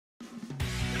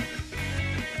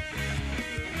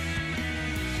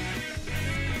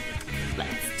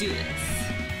do this.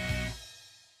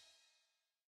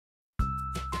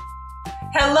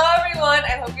 Hello everyone,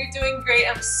 I hope you're doing great.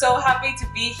 I'm so happy to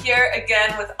be here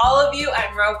again with all of you.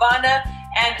 I'm Robana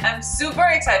and I'm super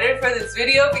excited for this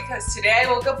video because today I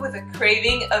woke up with a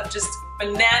craving of just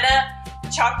banana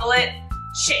chocolate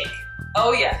shake.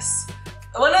 Oh yes.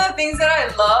 One of the things that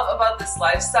I love about this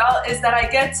lifestyle is that I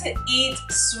get to eat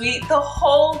sweet the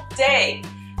whole day.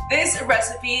 This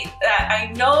recipe that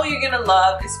I know you're gonna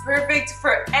love is perfect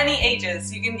for any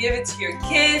ages. You can give it to your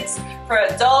kids, for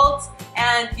adults,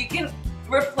 and you can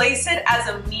replace it as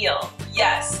a meal.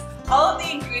 Yes, all of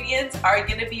the ingredients are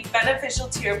gonna be beneficial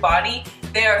to your body.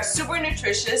 They are super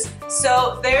nutritious,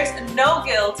 so there's no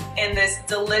guilt in this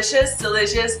delicious,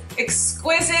 delicious,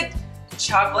 exquisite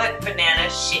chocolate banana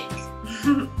shake.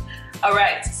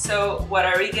 Alright, so what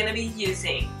are we gonna be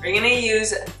using? We're gonna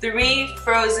use 3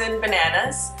 frozen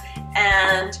bananas,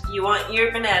 and you want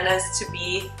your bananas to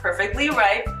be perfectly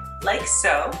ripe, like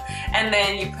so, and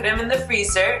then you put them in the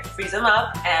freezer, freeze them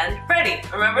up, and ready.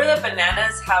 Remember that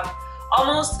bananas have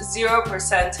almost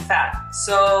 0% fat,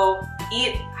 so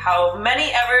eat how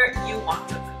many ever you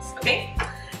want of this, okay?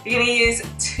 You're gonna use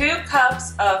 2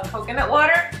 cups of coconut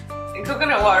water, and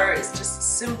coconut water is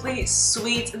just simply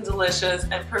sweet and delicious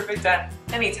and perfect at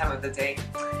any time of the day.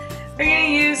 We're gonna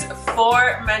use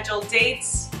 4 medjool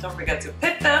dates, don't forget to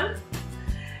pit them.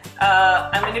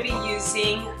 I'm gonna be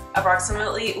using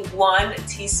approximately 1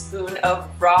 teaspoon of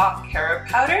raw carrot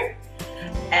powder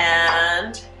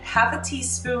and half a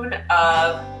teaspoon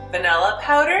of vanilla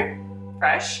powder,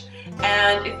 fresh.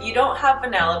 And if you don't have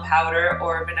vanilla powder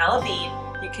or vanilla bean,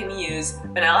 you can use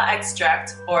vanilla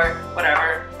extract or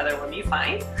whatever other one you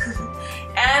find.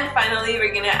 And finally,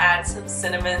 we're gonna add some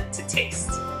cinnamon to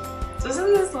taste.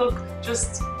 Doesn't this look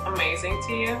just amazing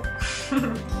to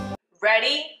you?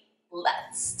 Ready?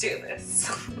 Let's do this.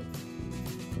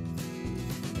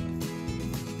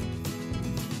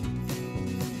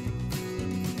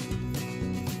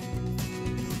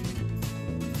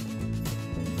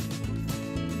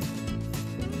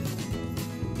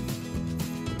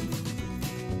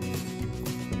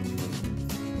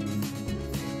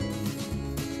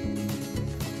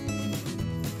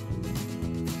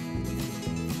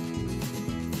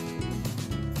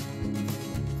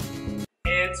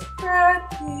 It's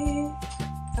ready.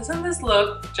 Doesn't this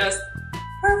look just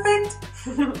perfect?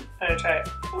 I'm gonna try it.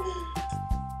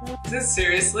 This is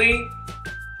seriously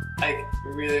like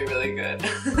really, really good.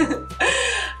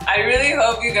 I really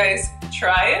hope you guys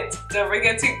try it. Don't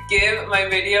forget to give my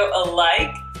video a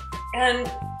like and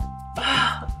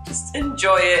just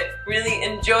enjoy it. Really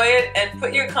enjoy it and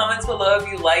put your comments below if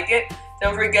you like it.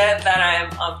 Don't forget that I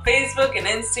am on Facebook and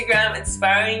Instagram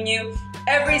inspiring you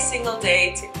every single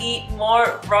day to eat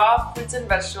more raw fruits and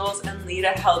vegetables and lead a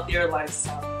healthier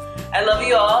lifestyle. I love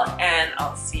you all and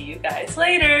I'll see you guys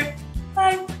later.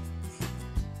 Bye.